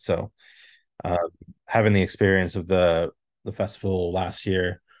answer, right? So um, having the experience of the festival last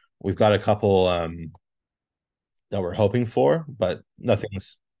year, we've got a couple that we're hoping for, but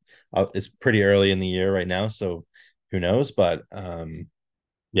nothing's it's pretty early in the year right now, so who knows? But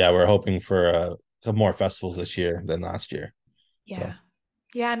yeah, we're hoping for a couple more festivals this year than last year. Yeah. So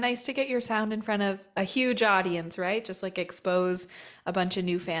Yeah, nice to get your sound in front of a huge audience, right? Just like expose a bunch of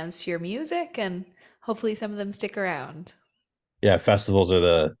new fans to your music and hopefully some of them stick around. yeah, festivals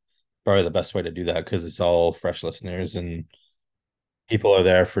are probably the best way to do that, because it's all fresh listeners and people are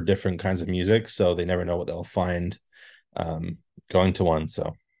there for different kinds of music, so they never know what they'll find going to one.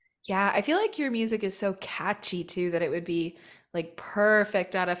 So Yeah, I feel like your music is so catchy too that it would be like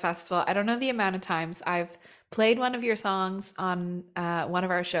perfect at a festival. I don't know the amount of times I've played one of your songs on one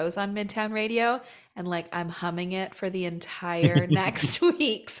of our shows on Midtown Radio, and like I'm humming it for the entire next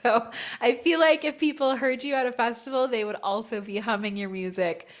week. So I feel like if people heard you at a festival, they would also be humming your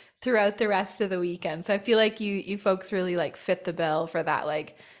music throughout the rest of the weekend. So I feel like you folks really like fit the bill for that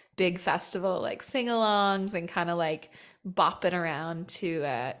like big festival like sing-alongs and kind of like bopping around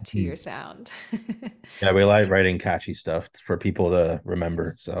to your sound. yeah, we like writing catchy stuff for people to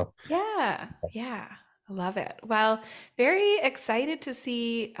remember. So Yeah, yeah, I love it. Well, very excited to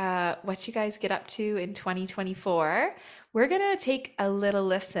see what you guys get up to in 2024. We're gonna take a little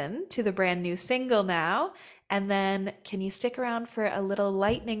listen to the brand new single now, and then can you stick around for a little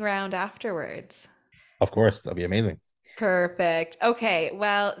lightning round afterwards? of course, that'll be amazing. Perfect. Okay,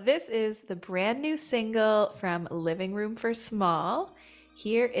 well, this is the brand new single from Living Room for Small.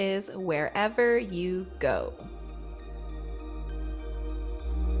 Here is Wherever You Go.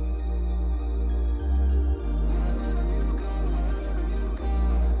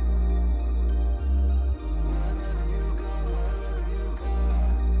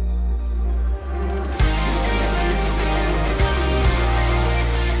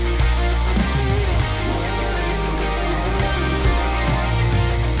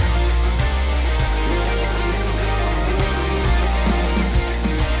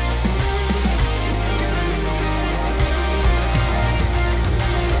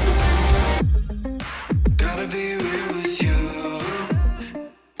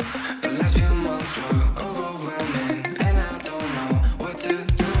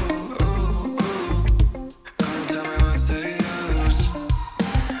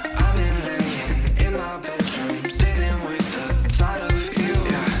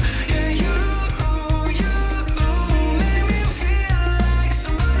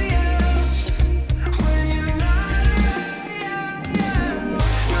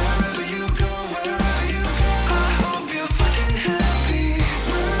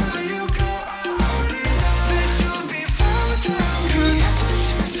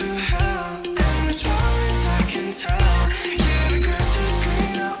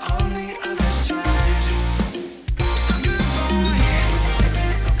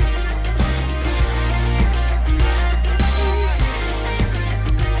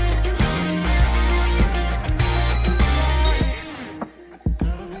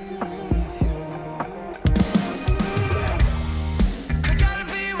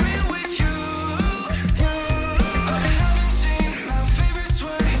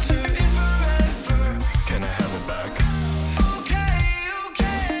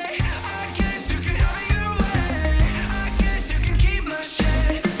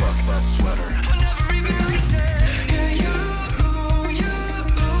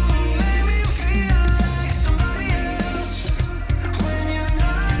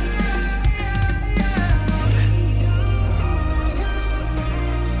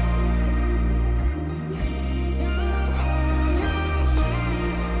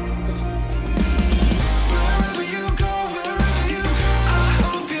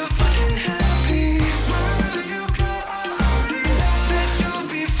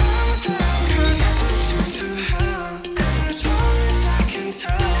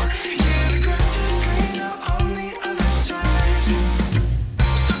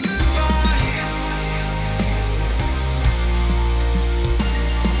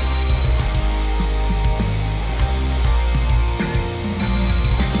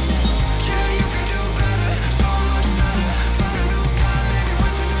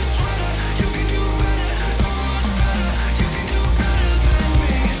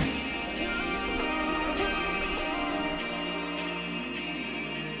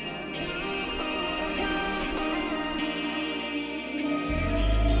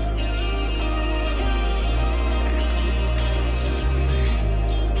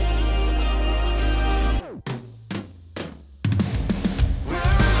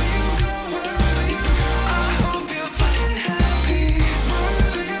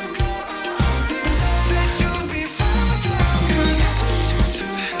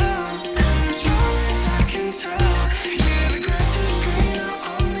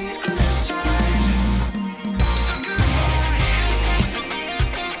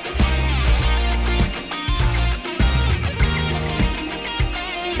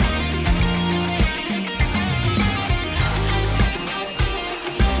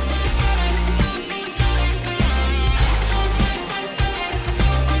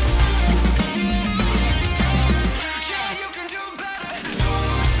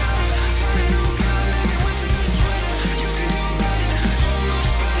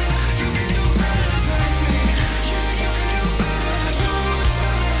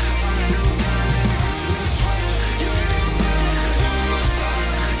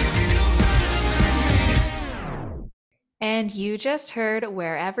 And you just heard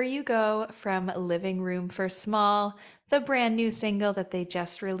Wherever You Go from Living Room for Small, the brand new single that they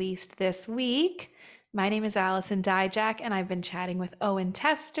just released this week. My name is Allison Dijak, and I've been chatting with Owen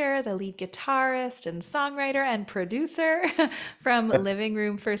Tester, the lead guitarist and songwriter and producer from Living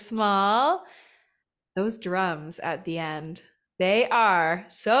Room for Small. Those drums at the end, they are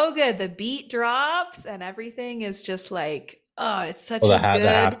so good. The beat drops and everything is just like, oh, it's such Oh, a the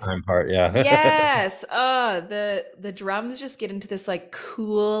good. halftime part, yeah. Yes. Oh, the drums just get into this like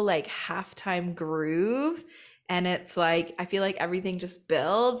cool like halftime groove, and it's like I feel like everything just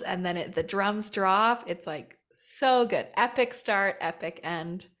builds, and then the drums drop. It's like so good. Epic start, epic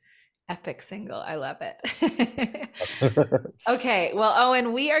end, epic single. I love it. Okay, well,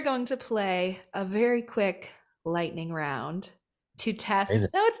 Owen, we are going to play a very quick lightning round to test. Amazing.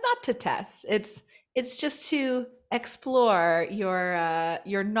 No, it's not to test. It's just to explore your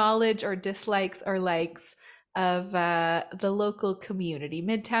knowledge or dislikes or likes of the local community.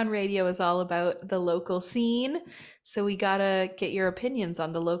 Midtown Radio is all about the local scene, so we gotta get your opinions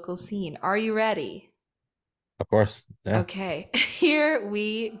on the local scene. Are you ready? Of course. Yeah. Okay, here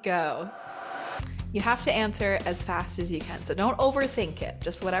we go. You have to answer as fast as you can, so don't overthink it.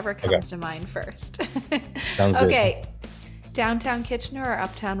 Just whatever comes to mind first. Sounds good. Okay, downtown Kitchener or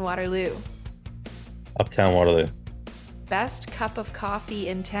uptown Waterloo? Uptown Waterloo. Best cup of coffee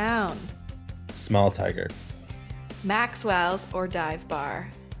in town? Small Tiger. Maxwell's or Dive Bar?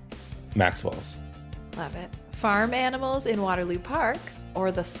 Maxwell's. Love it. Farm animals in Waterloo Park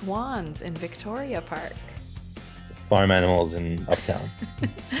or the swans in Victoria Park? Farm animals in Uptown.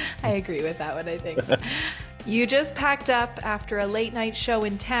 I agree with that one, I think. You just packed up after a late night show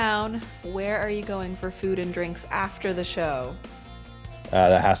in town. Where are you going for food and drinks after the show?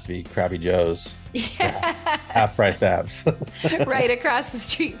 That has to be Krabby Joe's. Yes. Half price abs. Right across the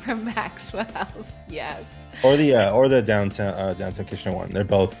street from Maxwell's. Yes. Or the downtown Kitchener one. They're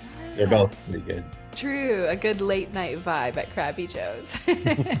both pretty good. True. A good late night vibe at Krabby Joe's.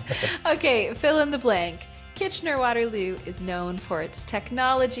 Okay, fill in the blank. Kitchener-Waterloo is known for its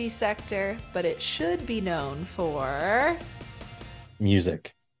technology sector, but it should be known for...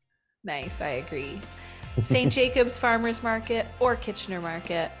 Music. Nice, I agree. St. Jacobs Farmers Market or Kitchener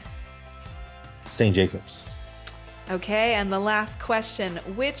Market? St. Jacobs. Okay, and the last question.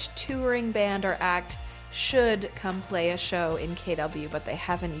 Which touring band or act should come play a show in KW, but they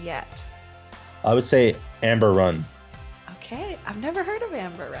haven't yet? I would say Amber Run. Okay, I've never heard of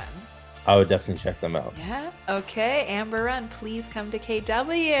Amber Run. I would definitely check them out. Yeah, okay, Amber Run, please come to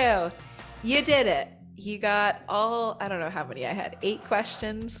KW. You did it. You got all, I don't know how many I had, 8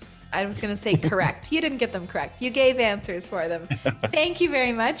 questions. I was going to say correct. You didn't get them correct. You gave answers for them. Thank you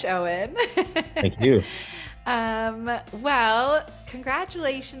very much, Owen. Thank you. Well,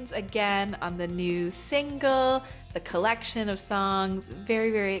 congratulations again on the new single, the collection of songs.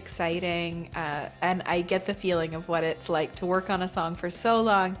 Very, very exciting. And I get the feeling of what it's like to work on a song for so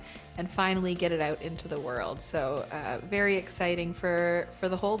long and finally get it out into the world. So very exciting for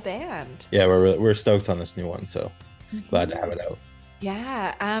the whole band. Yeah, we're stoked on this new one, so glad to have it out.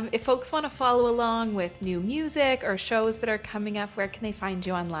 Yeah. If folks want to follow along with new music or shows that are coming up, where can they find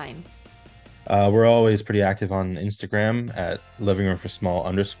you online? We're always pretty active on Instagram at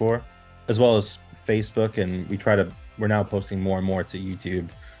livingroomforsmall_, as well as Facebook, and we're now posting more and more to YouTube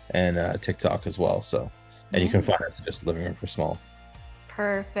and TikTok as well. So, and you can find us at just Living Room for Small.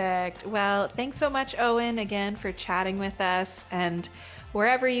 Perfect. Well, thanks so much, Owen, again for chatting with us. And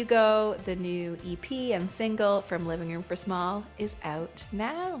wherever you go, the new EP and single from Living Room for Small is out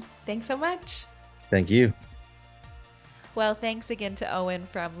now. Thanks so much. Thank you. Well, thanks again to Owen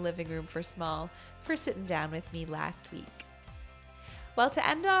from Living Room for Small for sitting down with me last week. Well, to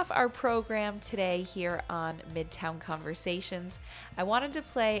end off our program today here on Midtown Conversations, I wanted to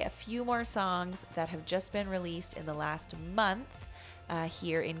play a few more songs that have just been released in the last month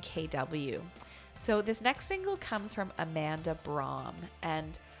here in KW. So this next single comes from Amanda Braum,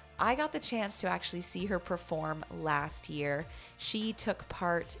 and I got the chance to actually see her perform last year. She took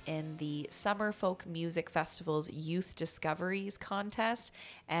part in the Summer Folk Music Festival's Youth Discoveries contest,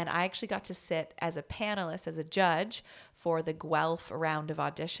 and I actually got to sit as a panelist, as a judge for the Guelph round of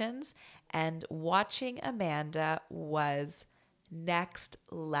auditions, and watching Amanda was next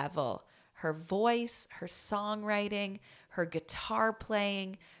level. Her voice, her songwriting, her guitar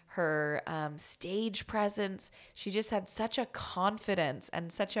playing, her stage presence. She just had such a confidence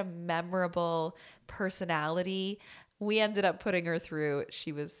and such a memorable personality. We ended up putting her through.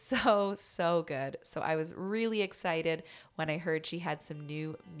 She was so good. So I was really excited when I heard she had some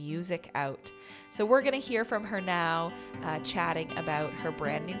new music out. So we're going to hear from her now, chatting about her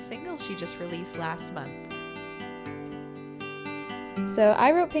brand new single she just released last month. So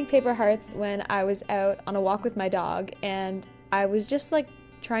I wrote Pink Paper Hearts when I was out on a walk with my dog, and I was just like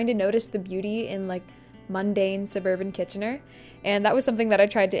trying to notice the beauty in like mundane suburban Kitchener, and that was something that I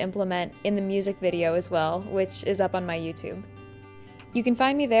tried to implement in the music video as well, which is up on my YouTube. You can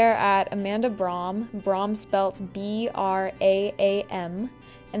find me there at Amanda Braam, Braam spelt Braam,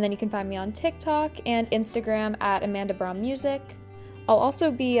 and then you can find me on TikTok and Instagram at Amanda Braam Music. I'll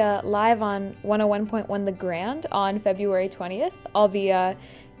also be live on 101.1 The Grand on February 20th. I'll be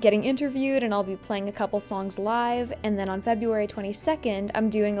getting interviewed and I'll be playing a couple songs live. And then on February 22nd, I'm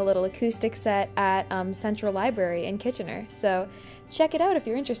doing a little acoustic set at Central Library in Kitchener. So check it out if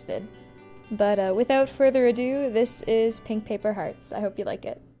you're interested. But without further ado, this is Pink Paper Hearts. I hope you like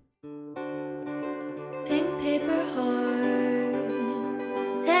it. Pink paper hearts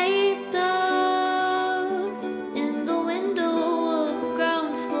taped up in the window of a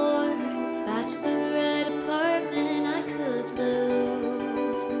ground floor. Bachelorette apartment I could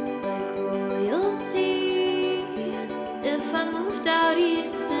live like royalty if I moved out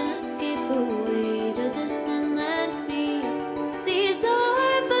east and escaped away to this inland fee. These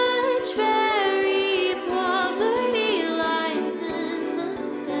arbitrary poverty lines in the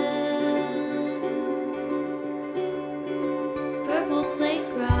sand. Purple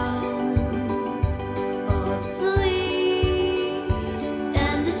playground, obsolete,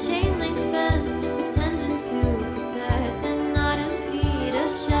 and a chain link fence pretending to protect and not impede a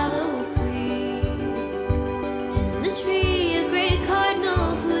shallow creek. In the tree, a gray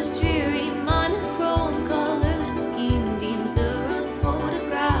cardinal whose dreary monochrome colorless scheme deems her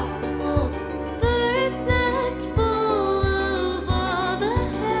unphotographable. Bird's nest full of all the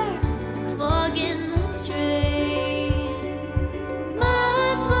hair clogging the drain.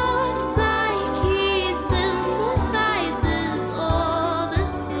 My blood psyche sympathizes all the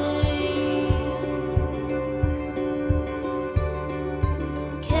same.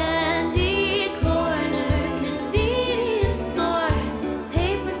 Candy corner, convenience store,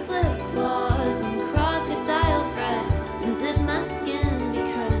 paperclip claws and crocodile bread. Unzip my skin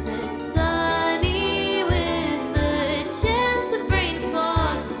because it's sunny with a chance of brain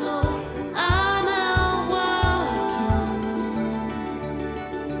fog. So I'm out walking,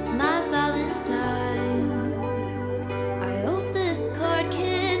 my Valentine. I hope this card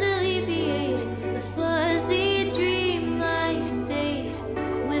can alleviate the fuzzy dreamlike state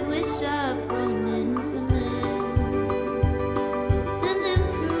with which I've grown intimate. It's an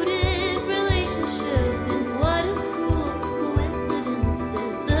imprudent relationship, and what a cruel coincidence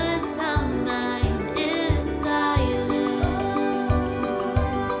that the sound mind is silent.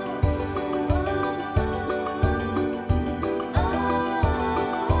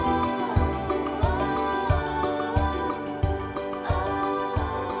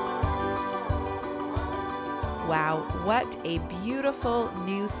 Wow, what a beautiful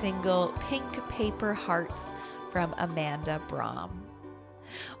new single, Pink Paper Hearts from Amanda Braam.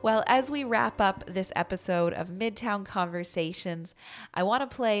 Well, as we wrap up this episode of Midtown Conversations, I want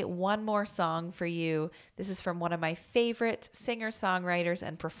to play one more song for you. This is from one of my favorite singer-songwriters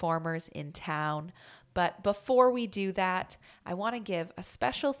and performers in town. But before we do that, I want to give a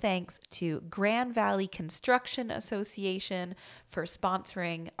special thanks to Grand Valley Construction Association for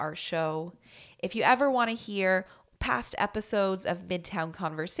sponsoring our show. If you ever want to hear past episodes of Midtown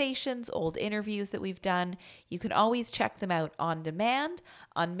Conversations, old interviews that we've done, you can always check them out on demand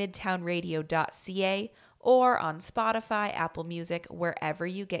on midtownradio.ca or on Spotify, Apple Music, wherever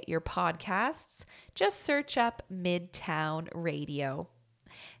you get your podcasts. Just search up Midtown Radio.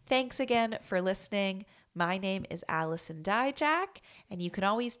 Thanks again for listening. My name is Allison Dijak, and you can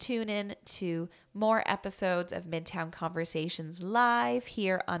always tune in to more episodes of Midtown Conversations live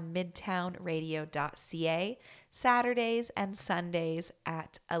here on midtownradio.ca, Saturdays and Sundays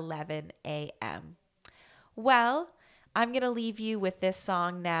at 11 a.m. Well, I'm going to leave you with this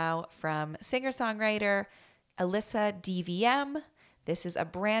song now from singer-songwriter Alyssa DVM. This is a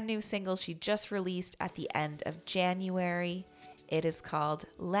brand new single she just released at the end of January. It is called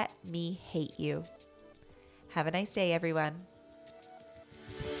Let Me Hate You. Have a nice day, everyone.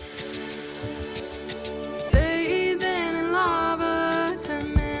 Bathing in lava to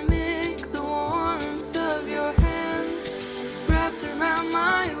mimic the warmth of your hands wrapped around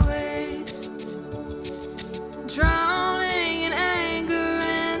my waist, drowning in anger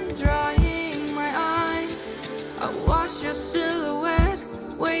and drying my eyes. I watch your silhouette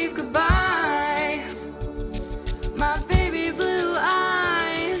wave goodbye, my baby blue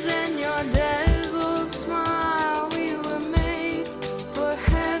eyes and your devil smile. We were made for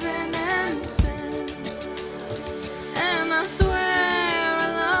heaven and sin, and I swear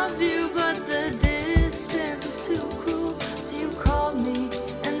I loved you, but the distance was too cruel, so you called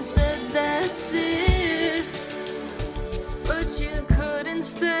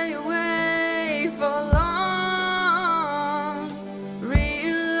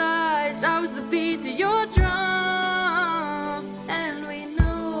follows the beat of your drum.